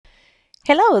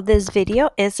Hello, this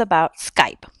video is about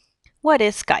Skype. What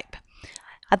is Skype?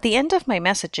 At the end of my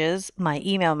messages, my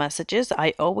email messages,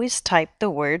 I always type the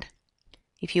word,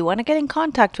 if you want to get in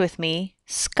contact with me,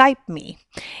 Skype me.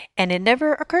 And it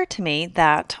never occurred to me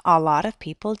that a lot of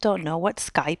people don't know what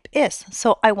Skype is.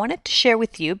 So I wanted to share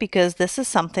with you because this is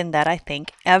something that I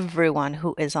think everyone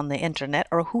who is on the internet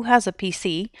or who has a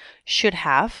PC should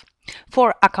have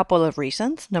for a couple of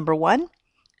reasons. Number one,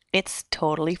 it's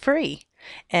totally free.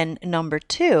 And number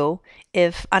two,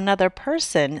 if another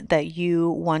person that you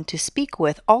want to speak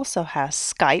with also has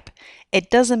Skype,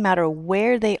 it doesn't matter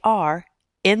where they are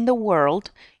in the world,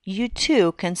 you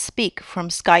too can speak from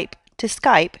Skype to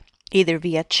Skype, either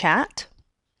via chat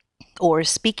or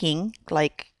speaking,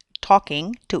 like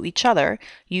talking to each other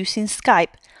using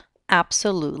Skype,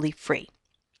 absolutely free.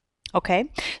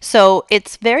 Okay, so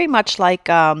it's very much like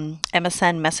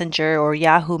MSN Messenger or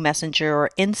Yahoo Messenger or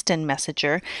Instant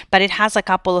Messenger, but it has a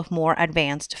couple of more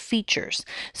advanced features.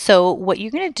 So what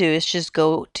you're going to do is just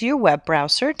go to your web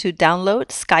browser to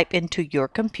download Skype into your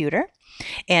computer.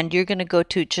 And you're going to go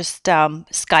to just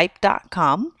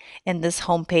skype.com, and this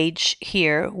homepage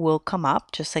here will come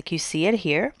up just like you see it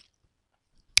here.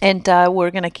 And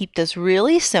we're going to keep this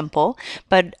really simple,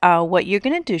 but what you're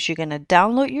going to do is you're going to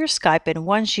download your Skype, and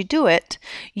once you do it,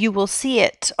 you will see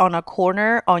it on a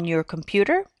corner on your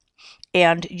computer,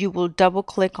 and you will double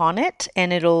click on it,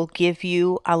 and it'll give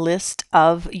you a list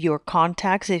of your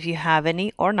contacts if you have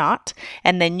any or not,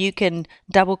 and then you can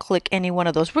double click any one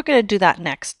of those. We're going to do that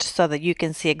next so that you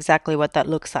can see exactly what that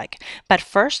looks like. But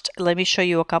first, let me show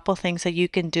you a couple things that you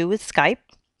can do with Skype.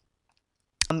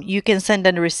 You can send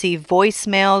and receive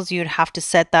voicemails. You'd have to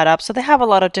set that up. So they have a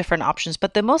lot of different options.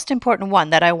 But the most important one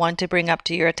that I want to bring up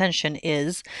to your attention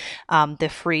is the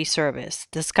free service,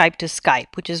 the Skype to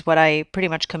Skype, which is what I pretty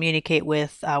much communicate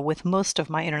with most of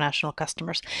my international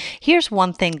customers. Here's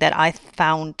one thing that I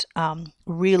found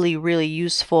really, really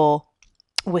useful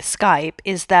with Skype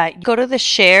is that you go to the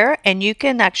share and you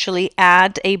can actually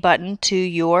add a button to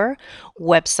your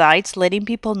websites letting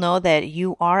people know that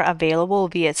you are available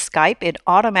via Skype. It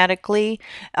automatically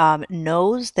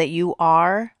knows that you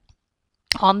are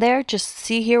on there. Just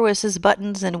see here where it says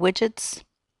buttons and widgets.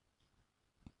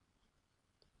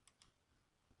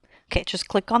 Okay, just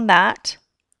click on that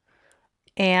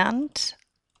and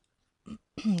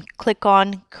click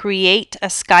on create a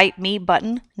Skype me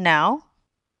button now.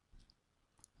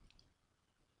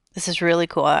 This is really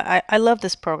cool. I love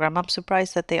this program. I'm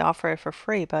surprised that they offer it for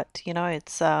free, but you know,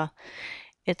 it's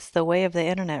the way of the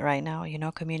internet right now, you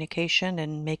know, communication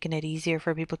and making it easier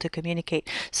for people to communicate.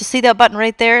 So see that button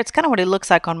right there? It's kind of what it looks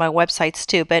like on my websites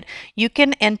too, but you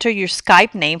can enter your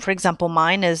Skype name. For example,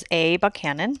 mine is A.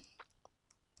 Buchanan.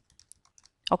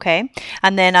 Okay,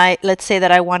 and then let's say that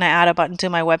I want to add a button to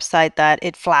my website that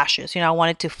it flashes. You know, I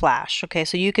want it to flash. Okay,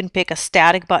 so you can pick a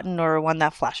static button or one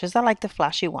that flashes. I like the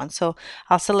flashy one. So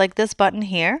I'll select this button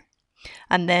here,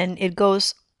 and then it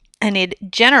goes and it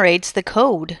generates the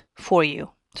code for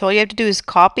you. So all you have to do is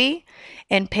copy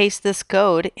and paste this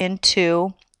code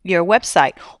into your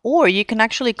website, or you can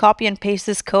actually copy and paste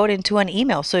this code into an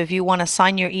email. So if you want to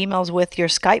sign your emails with your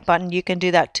Skype button, you can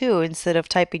do that too instead of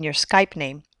typing your Skype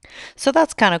name. So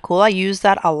that's kind of cool. I use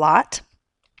that a lot.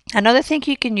 Another thing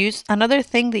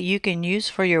that you can use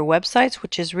for your websites,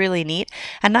 which is really neat,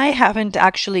 and I haven't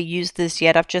actually used this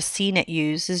yet, I've just seen it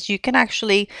used, is you can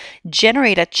actually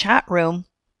generate a chat room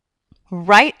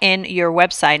right in your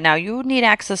website. Now you need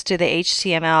access to the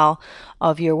HTML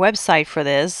of your website for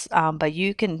this, but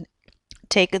you can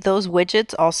take those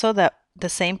widgets also, that the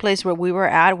same place where we were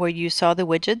at, where you saw the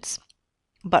widgets,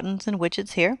 buttons and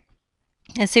widgets here.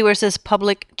 And see where it says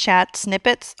public chat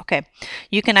snippets? Okay,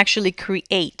 you can actually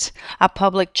create a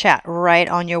public chat right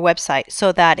on your website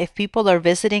so that if people are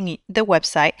visiting the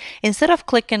website, instead of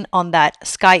clicking on that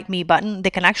Skype me button, they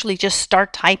can actually just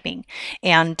start typing,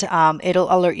 and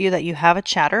it'll alert you that you have a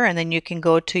chatter, and then you can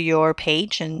go to your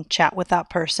page and chat with that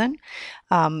person.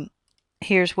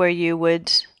 Here's where you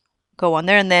would go on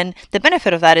there, and then the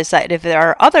benefit of that is that if there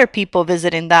are other people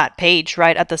visiting that page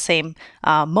right at the same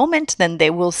moment, then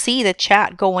they will see the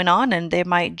chat going on and they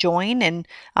might join and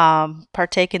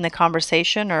partake in the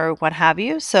conversation or what have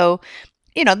you. So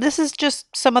you know, this is just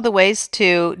some of the ways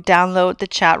to download the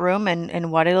chat room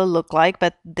and what it'll look like,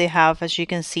 but they have, as you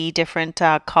can see, different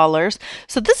colors.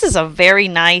 So this is a very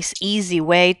nice, easy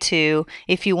way to,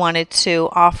 if you wanted to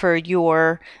offer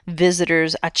your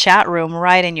visitors a chat room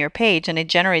right in your page, and it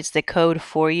generates the code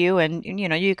for you. And, you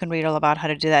know, you can read all about how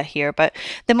to do that here. But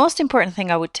the most important thing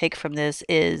I would take from this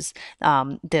is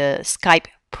the Skype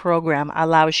program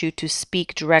allows you to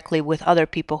speak directly with other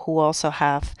people who also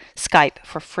have Skype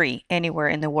for free anywhere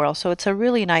in the world. So it's a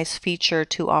really nice feature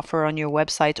to offer on your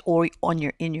website or on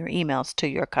your in your emails to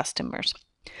your customers.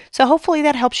 So hopefully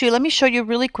that helps you. Let me show you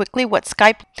really quickly what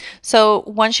Skype. So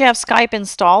once you have Skype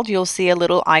installed, you'll see a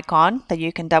little icon that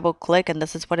you can double click, and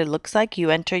this is what it looks like. You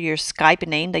enter your Skype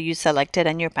name that you selected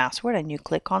and your password, and you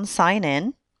click on sign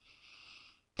in.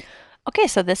 Okay,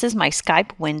 so this is my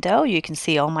Skype window. You can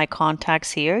see all my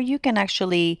contacts here. You can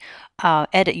actually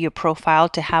edit your profile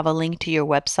to have a link to your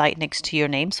website next to your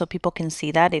name so people can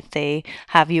see that if they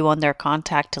have you on their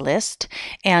contact list.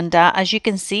 And as you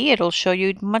can see, it'll show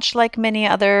you, much like many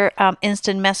other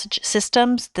instant message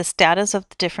systems, the status of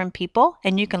the different people.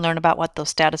 And you can learn about what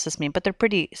those statuses mean, but they're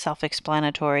pretty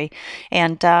self-explanatory.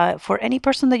 And for any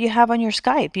person that you have on your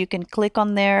Skype, you can click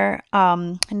on their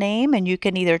name and you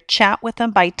can either chat with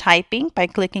them by typing, by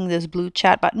clicking this blue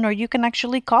chat button, or you can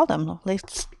actually call them.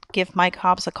 Let's give Mike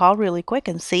Hobbs a call really quick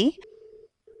and see.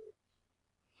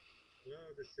 Hello,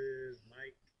 this is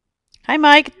Mike. Hi, How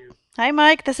Mike. are you? Hi,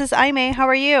 Mike. This is Aime. How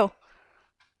are you?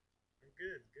 I'm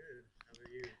good, good.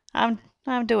 How about you?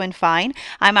 I'm doing fine.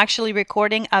 I'm actually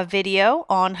recording a video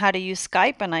on how to use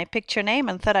Skype, and I picked your name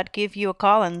and thought I'd give you a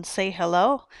call and say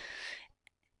hello.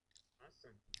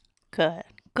 Awesome. Good.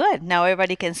 Good. Now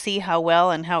everybody can see how well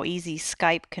and how easy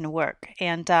Skype can work.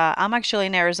 And I'm actually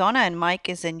in Arizona and Mike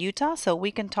is in Utah, so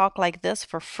we can talk like this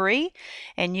for free.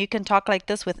 And you can talk like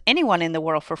this with anyone in the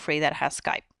world for free that has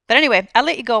Skype. But anyway, I'll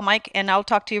let you go, Mike, and I'll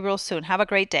talk to you real soon. Have a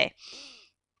great day.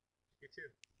 You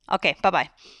too. Okay, bye bye.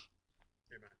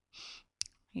 Okay, bye.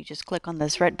 You just click on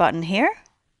this red button here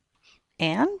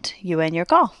and you end your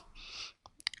call.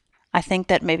 I think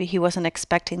that maybe he wasn't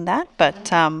expecting that,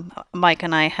 but Mike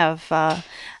and I have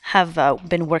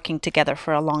been working together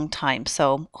for a long time,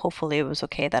 so hopefully it was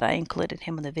okay that I included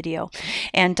him in the video.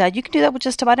 And you can do that with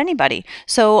just about anybody.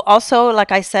 So also,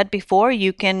 like I said before,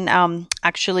 you can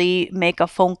actually make a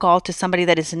phone call to somebody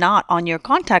that is not on your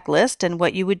contact list, and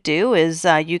what you would do is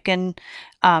you can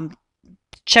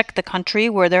check the country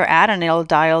where they're at and it'll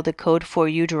dial the code for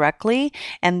you directly.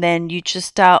 And then you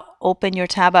just open your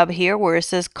tab up here where it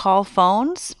says call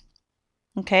phones.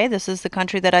 Okay, this is the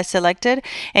country that I selected,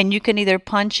 and you can either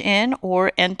punch in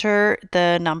or enter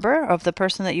the number of the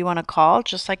person that you want to call,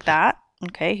 just like that.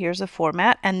 Okay, here's a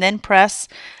format, and then press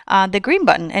the green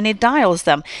button and it dials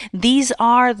them. These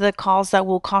are the calls that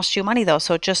will cost you money though,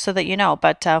 so just so that you know,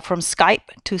 but from Skype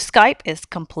to Skype is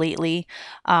completely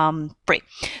free.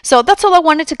 So that's all I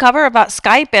wanted to cover about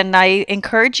Skype, and I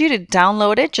encourage you to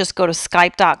download it. Just go to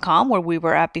skype.com where we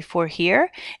were at before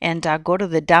here and go to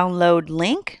the download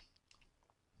link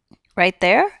right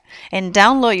there and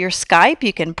download your Skype.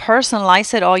 You can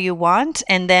personalize it all you want,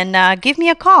 and then give me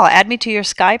a call. Add me to your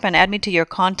Skype and add me to your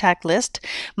contact list.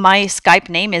 My Skype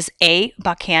name is A.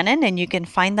 Buchanan, and you can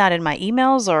find that in my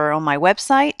emails or on my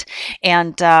website.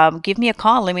 And give me a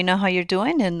call. Let me know how you're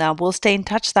doing, and we'll stay in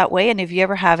touch that way. And if you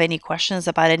ever have any questions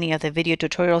about any of the video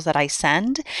tutorials that I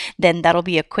send, then that'll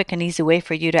be a quick and easy way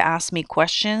for you to ask me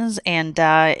questions. And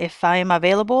if I am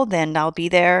available, then I'll be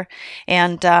there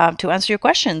and to answer your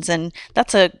questions. And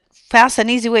that's a fast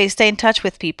and easy way to stay in touch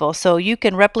with people. So you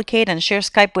can replicate and share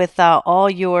Skype with all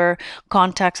your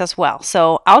contacts as well.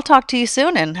 So I'll talk to you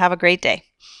soon and have a great day.